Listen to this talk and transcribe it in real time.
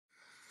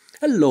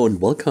Hello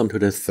and welcome to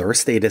the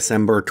Thursday,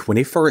 December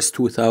 21st,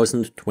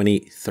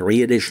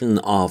 2023 edition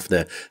of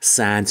the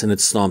SANS and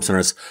its Storm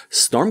Center's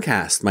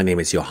Stormcast. My name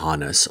is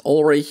Johannes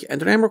Ulrich and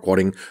today I'm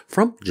recording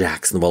from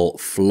Jacksonville,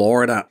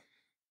 Florida.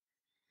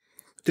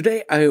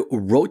 Today I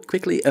wrote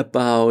quickly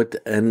about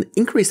an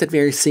increase that we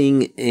are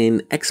seeing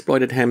in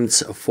exploit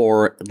attempts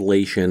for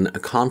Atlassian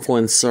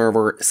Confluence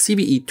server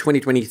CVE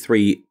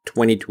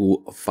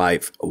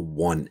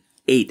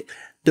 2023-22518.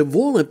 The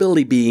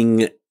vulnerability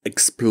being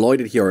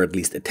exploited here, or at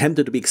least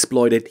attempted to be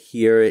exploited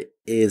here,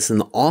 is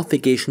an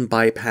authentication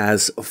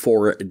bypass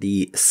for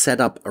the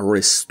setup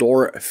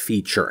restore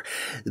feature.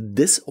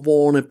 This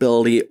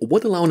vulnerability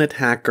would allow an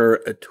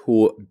attacker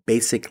to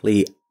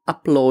basically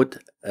upload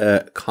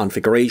a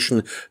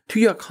configuration to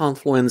your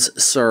Confluence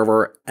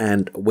server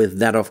and with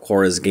that, of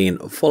course, gain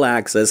full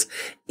access,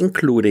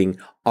 including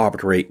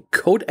arbitrary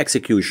code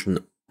execution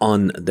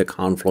on the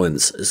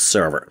Confluence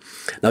server.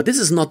 Now, this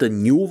is not a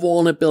new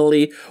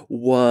vulnerability,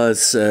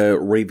 was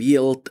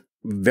revealed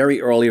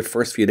very early,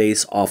 first few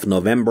days of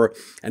November,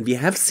 and we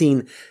have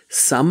seen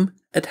some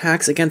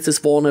attacks against this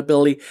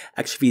vulnerability.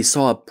 Actually, we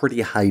saw a pretty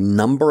high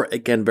number,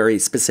 again, very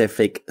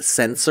specific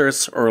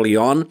sensors early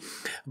on,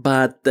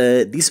 but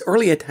these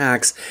early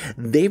attacks,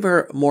 they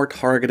were more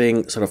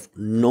targeting sort of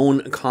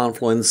known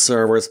Confluence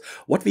servers.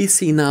 What we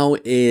see now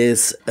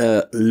is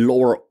a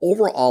lower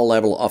overall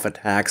level of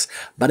attacks,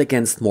 but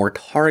against more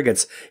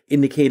targets,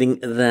 indicating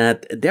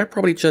that they're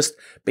probably just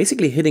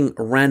basically hitting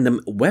random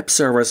web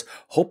servers,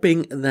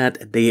 hoping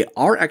that they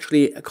are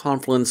actually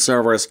Confluence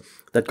servers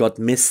that got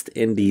missed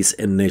in these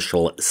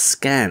initial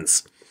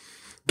scans.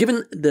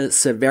 Given the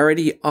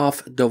severity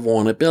of the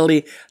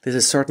vulnerability, this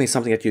is certainly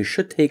something that you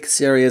should take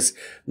serious.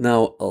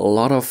 Now, a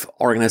lot of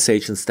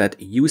organizations that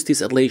use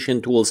these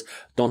Atlassian tools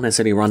don't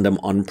necessarily run them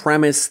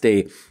on-premise.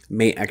 They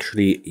may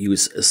actually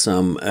use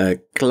some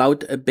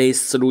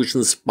cloud-based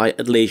solutions by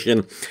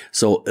Atlassian.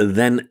 So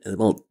then,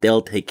 well,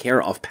 they'll take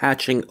care of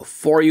patching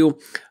for you.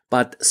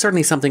 But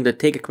certainly something to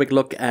take a quick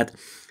look at.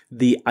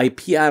 The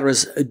IP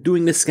address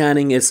doing the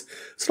scanning is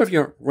sort of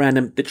your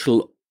random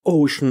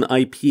DigitalOcean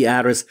IP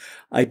address.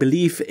 I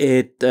believe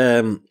it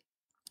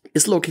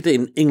is located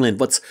in England.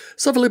 What's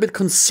sort of a little bit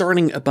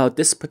concerning about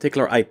this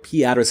particular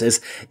IP address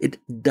is it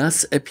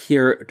does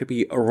appear to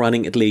be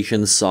running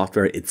Atlassian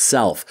software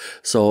itself.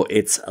 So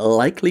it's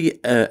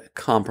likely a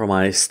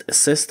compromised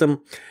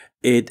system.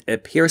 It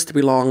appears to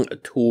belong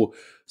to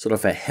sort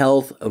of a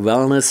health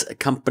wellness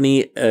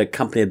company, a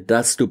company that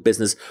does do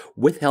business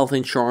with health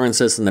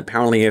insurances and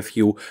apparently a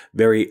few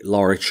very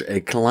large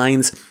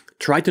clients.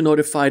 Tried to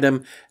notify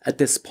them at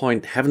this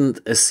point, haven't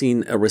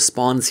seen a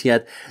response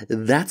yet.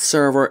 That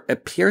server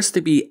appears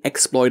to be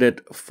exploited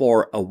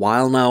for a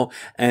while now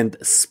and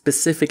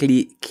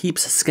specifically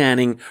keeps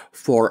scanning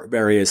for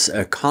various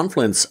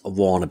Confluence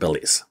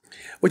vulnerabilities.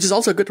 Which is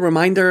also a good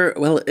reminder,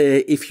 well,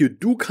 if you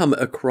do come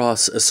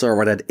across a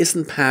server that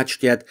isn't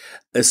patched yet,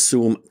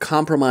 assume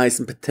compromise,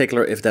 in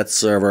particular if that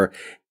server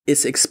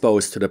is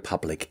exposed to the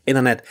public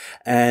internet.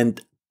 And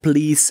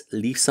please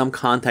leave some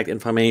contact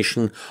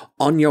information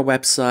on your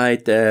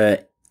website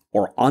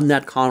or on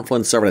that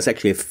Confluence server. There's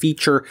actually a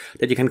feature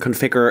that you can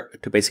configure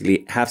to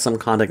basically have some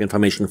contact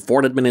information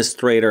for the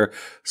administrator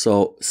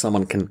so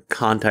someone can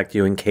contact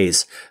you in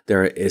case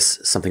there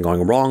is something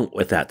going wrong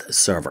with that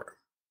server.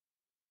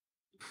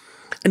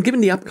 And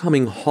given the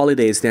upcoming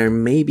holidays, there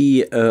may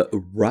be a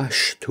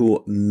rush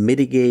to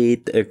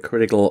mitigate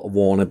critical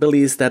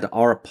vulnerabilities that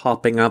are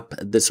popping up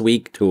this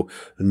week to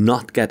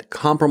not get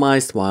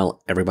compromised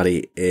while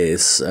everybody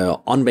is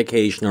on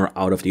vacation or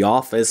out of the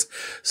office.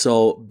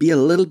 So be a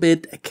little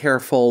bit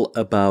careful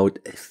about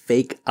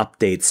fake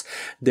updates.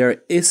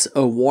 There is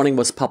a warning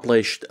was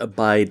published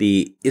by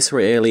the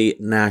Israeli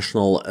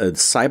National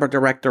Cyber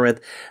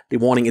Directorate. The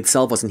warning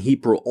itself was in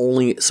Hebrew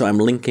only, so I'm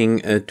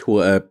linking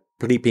to a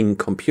Bleeping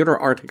Computer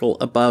article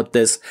about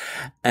this.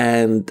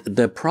 And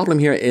the problem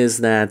here is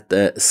that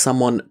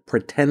someone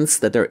pretends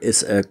that there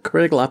is a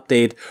critical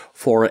update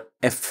for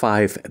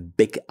F5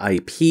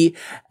 BigIP.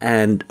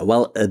 And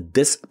well,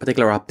 this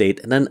particular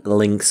update then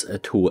links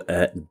to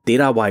a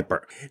data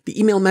wiper. The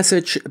email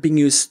message being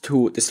used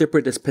to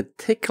distribute this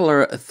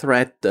particular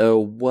threat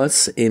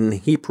was in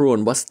Hebrew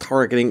and was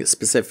targeting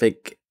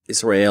specific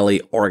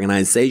Israeli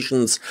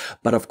organizations,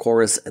 but of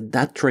course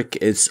that trick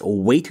is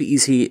way too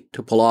easy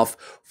to pull off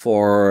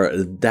for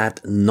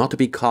that not to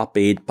be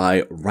copied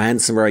by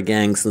ransomware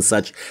gangs and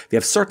such. We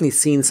have certainly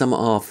seen some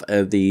of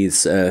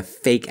these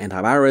fake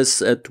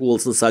antivirus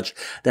tools and such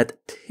that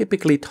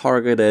typically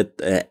targeted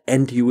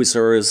end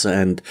users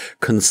and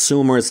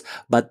consumers,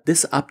 but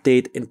this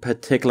update in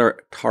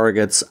particular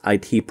targets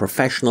IT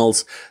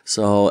professionals.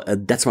 So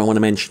that's why I want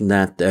to mention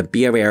that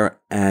be aware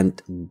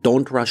and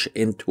don't rush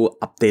into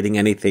updating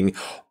anything.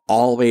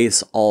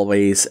 Always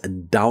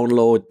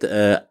download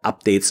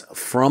updates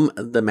from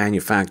the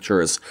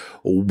manufacturer's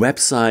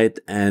website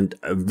and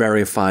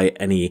verify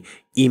any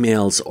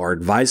emails or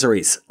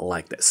advisories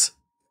like this.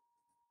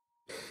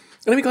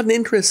 And we got an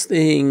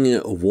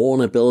interesting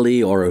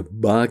vulnerability or a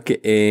bug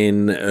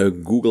in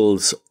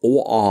Google's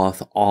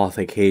OAuth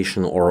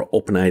authentication or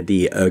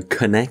OpenID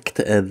Connect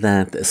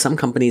that some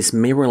companies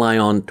may rely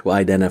on to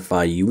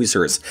identify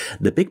users.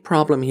 The big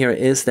problem here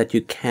is that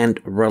you can't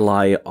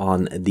rely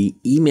on the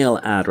email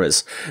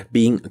address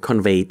being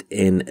conveyed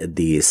in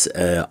these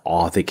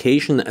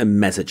authentication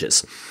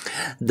messages.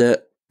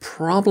 The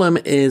problem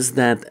is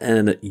that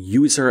a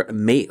user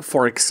may,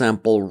 for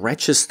example,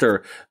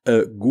 register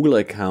a Google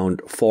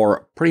account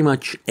for pretty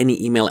much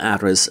any email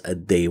address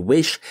they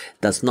wish.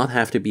 Does not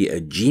have to be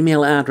a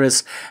Gmail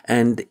address.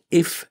 And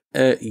if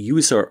a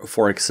user,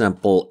 for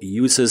example,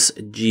 uses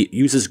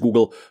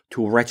Google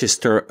to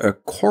register a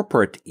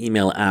corporate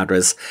email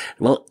address,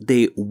 well,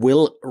 they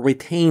will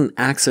retain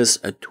access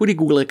to the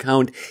Google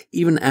account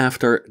even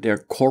after their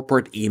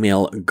corporate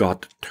email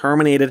got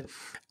terminated.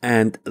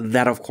 And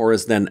that, of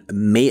course, then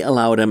may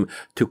allow them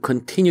to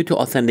continue to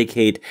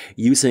authenticate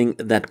using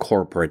that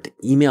corporate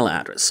email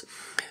address.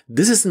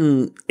 This is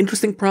an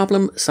interesting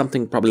problem,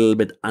 something probably a little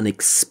bit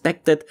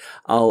unexpected.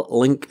 I'll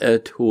link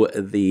to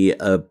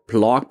the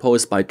blog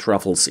post by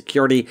Truffle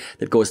Security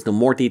that goes into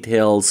more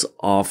details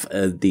of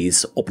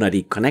these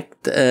OpenID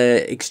Connect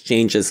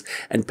exchanges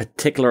and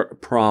particular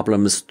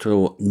problems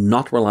to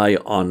not rely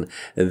on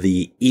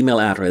the email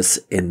address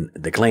in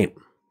the claim.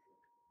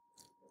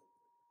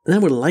 And I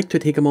would like to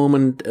take a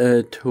moment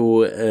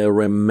to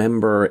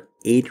remember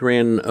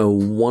Adrian,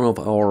 one of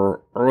our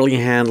early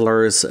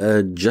handlers,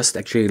 just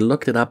actually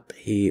looked it up.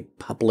 He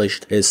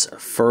published his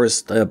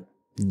first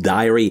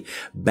diary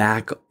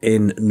back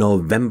in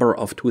November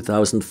of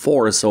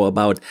 2004, so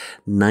about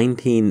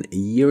 19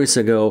 years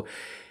ago.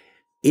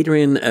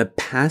 Adrien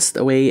passed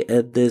away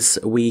this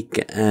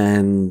week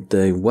and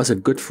was a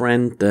good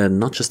friend,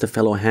 not just a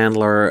fellow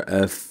handler,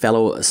 a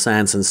fellow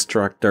science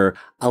instructor.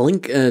 I'll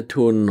link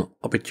to an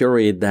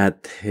obituary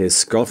that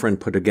his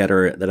girlfriend put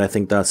together that I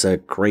think does a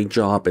great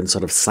job in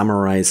sort of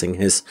summarizing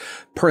his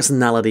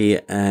personality,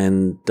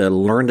 and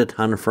learned a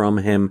ton from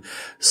him.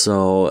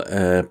 So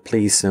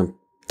please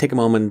take a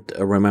moment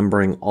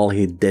remembering all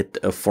he did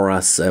for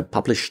us.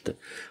 Published,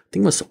 I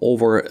think it was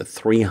over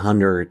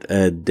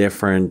 300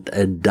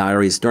 different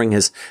diaries during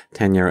his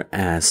tenure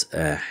as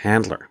a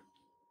handler.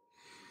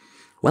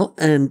 Well,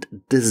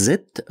 and this is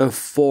it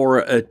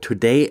for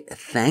today.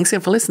 Thanks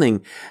again for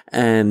listening,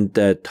 and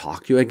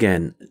talk to you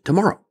again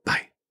tomorrow.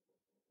 Bye.